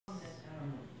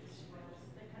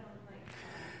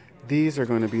these are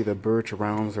going to be the birch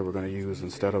rounds that we're going to use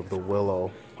instead of the willow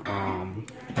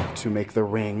to make the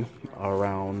ring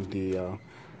around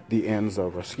the ends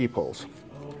of our ski poles.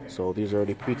 So these are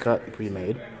already pre-cut,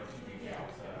 pre-made,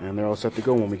 and they're all set to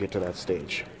go when we get to that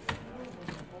stage.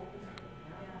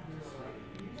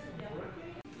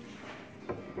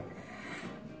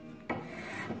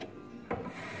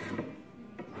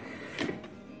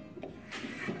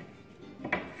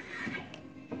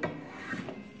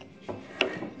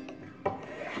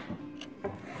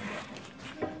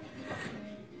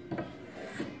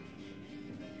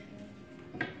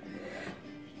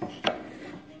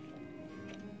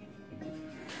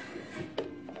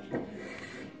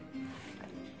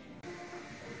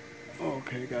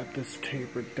 Okay, got this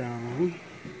tapered down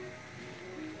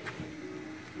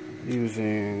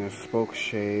using a spoke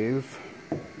shave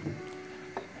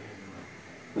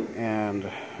and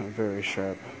a very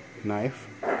sharp knife.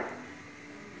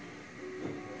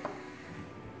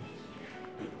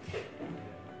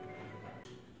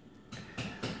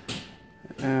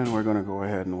 And we're going to go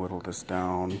ahead and whittle this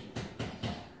down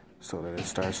so that it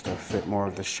starts to fit more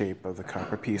of the shape of the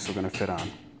copper piece we're going to fit on.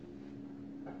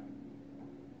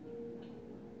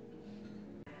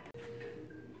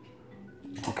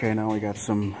 Okay, now we got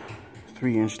some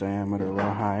 3-inch diameter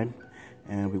rawhide,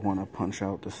 and we want to punch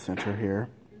out the center here,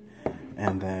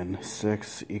 and then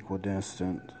 6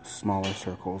 equidistant smaller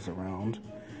circles around,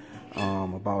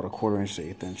 about 1/4 inch to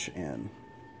 1/8 inch in.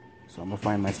 So I'm going to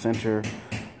find my center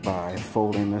by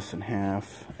folding this in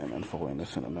half, and then folding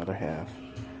this in another half,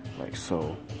 like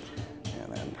so,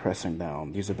 and then pressing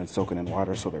down. These have been soaking in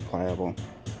water so they're pliable,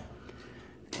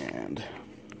 and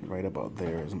right about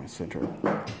there is my center.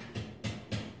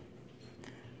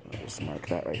 Just mark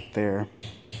that right there,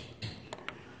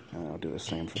 and I'll do the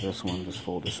same for this one. Just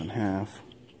fold this in half.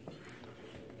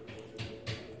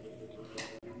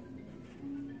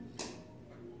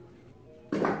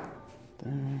 There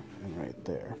and right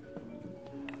there.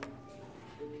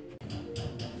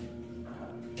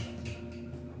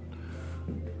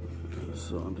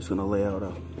 So I'm just going to lay out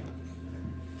a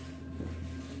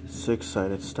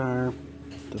 6-sided star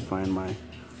to find my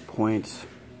points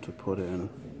to put in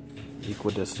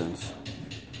equidistance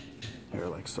here,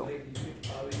 like so.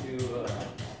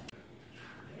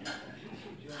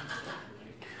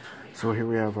 So here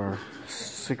we have our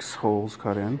 6 holes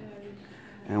cut in,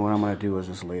 and what I'm going to do is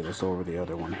just lay this over the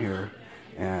other one here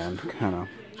and kind of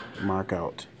mark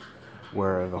out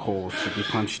where the holes should be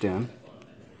punched in,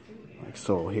 like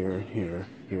so, here, here,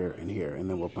 here, and here, and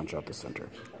then we'll punch out the center.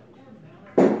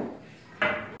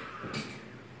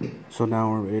 So now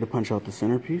we're ready to punch out the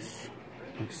centerpiece,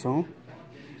 like so.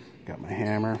 Got my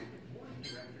hammer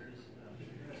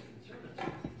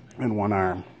and one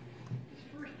arm.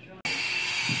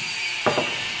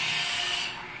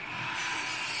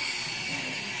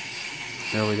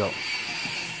 There we go.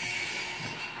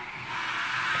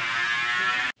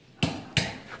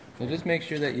 So just make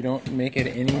sure that you don't make it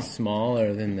any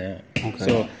smaller than that. Okay.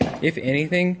 So if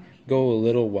anything, go a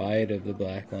little wide of the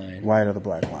black line. Wide of the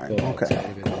black line. Go Okay. outside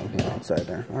of it a little bit. Outside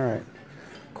there. All right.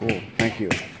 Cool. Thank you.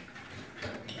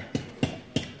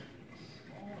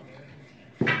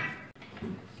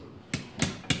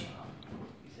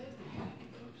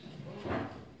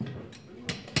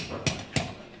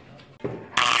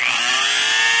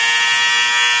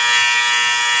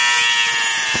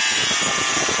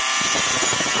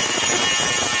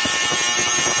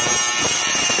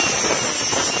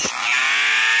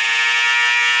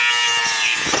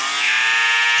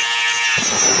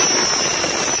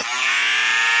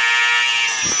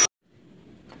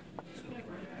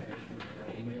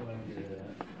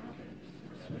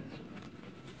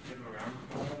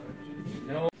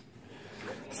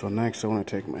 So next I want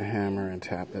to take my hammer and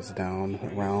tap this down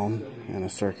around in a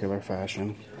circular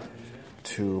fashion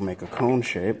to make a cone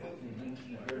shape,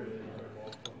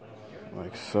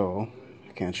 like so.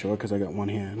 I can't show it because I got one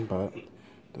hand, but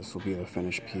this will be the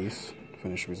finished piece,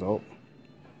 finished result,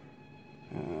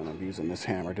 and I'm using this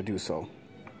hammer to do so.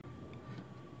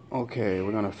 Okay,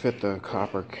 we're going to fit the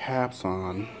copper caps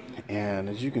on, and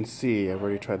as you can see, I've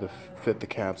already tried to fit the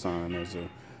caps on. There's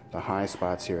the high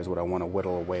spots here is what I want to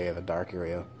whittle away, the dark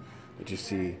area that you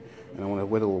see, and I want to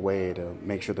whittle away to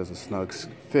make sure there's a snug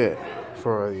fit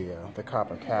for the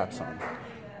copper caps on.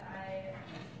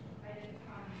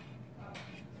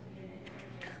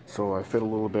 So I fit a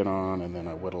little bit on, and then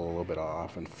I whittle a little bit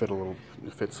off, and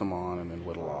fit some on, and then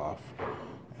whittle off,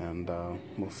 and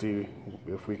we'll see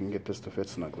if we can get this to fit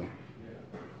snugly.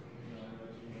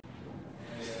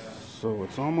 So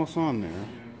it's almost on there.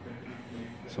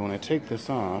 So when I take this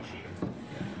off,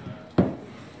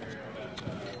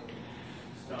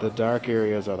 The dark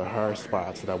areas are the hard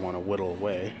spots that I want to whittle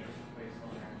away.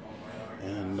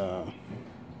 And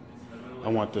I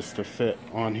want this to fit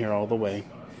on here all the way,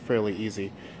 fairly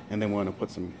easy. And then we're going to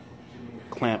put some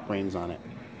clamp rings on it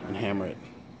and hammer it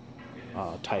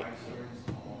tight.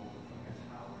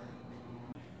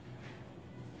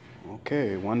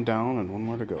 Okay, one down and one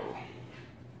more to go.